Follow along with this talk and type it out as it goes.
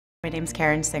My name's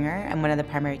Karyn Singer. I'm one of the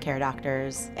primary care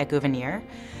doctors at Gouverneur.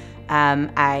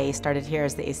 I started here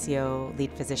as the ACO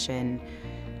lead physician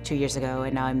 2 years ago,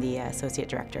 and now I'm the associate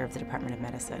director of the Department of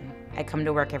Medicine. I come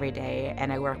to work every day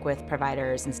and I work with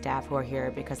providers and staff who are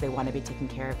here because they want to be taking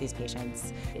care of these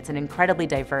patients. It's an incredibly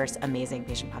diverse, amazing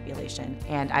patient population,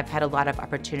 and I've had a lot of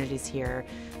opportunities here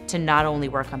to not only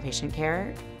work on patient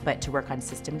care, but to work on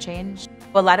system change.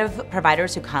 A lot of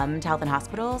providers who come to health and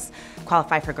hospitals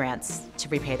qualify for grants to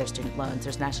repay their student loans.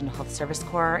 There's National Health Service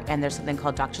Corps, and there's something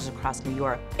called Doctors Across New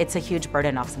York. It's a huge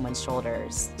burden off someone's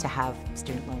shoulders to have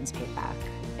student loans paid back.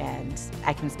 And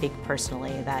I can speak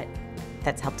personally that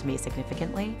that's helped me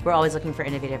significantly. We're always looking for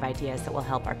innovative ideas that will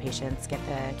help our patients get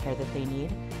the care that they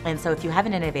need. And so if you have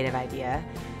an innovative idea,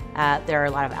 there are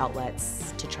a lot of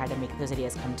outlets to try to make those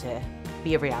ideas come to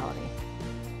be a reality.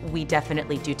 We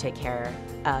definitely do take care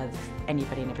of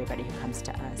anybody and everybody who comes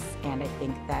to us. And I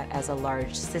think that as a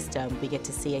large system, we get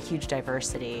to see a huge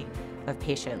diversity of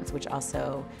patients, which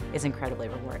also is incredibly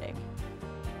rewarding.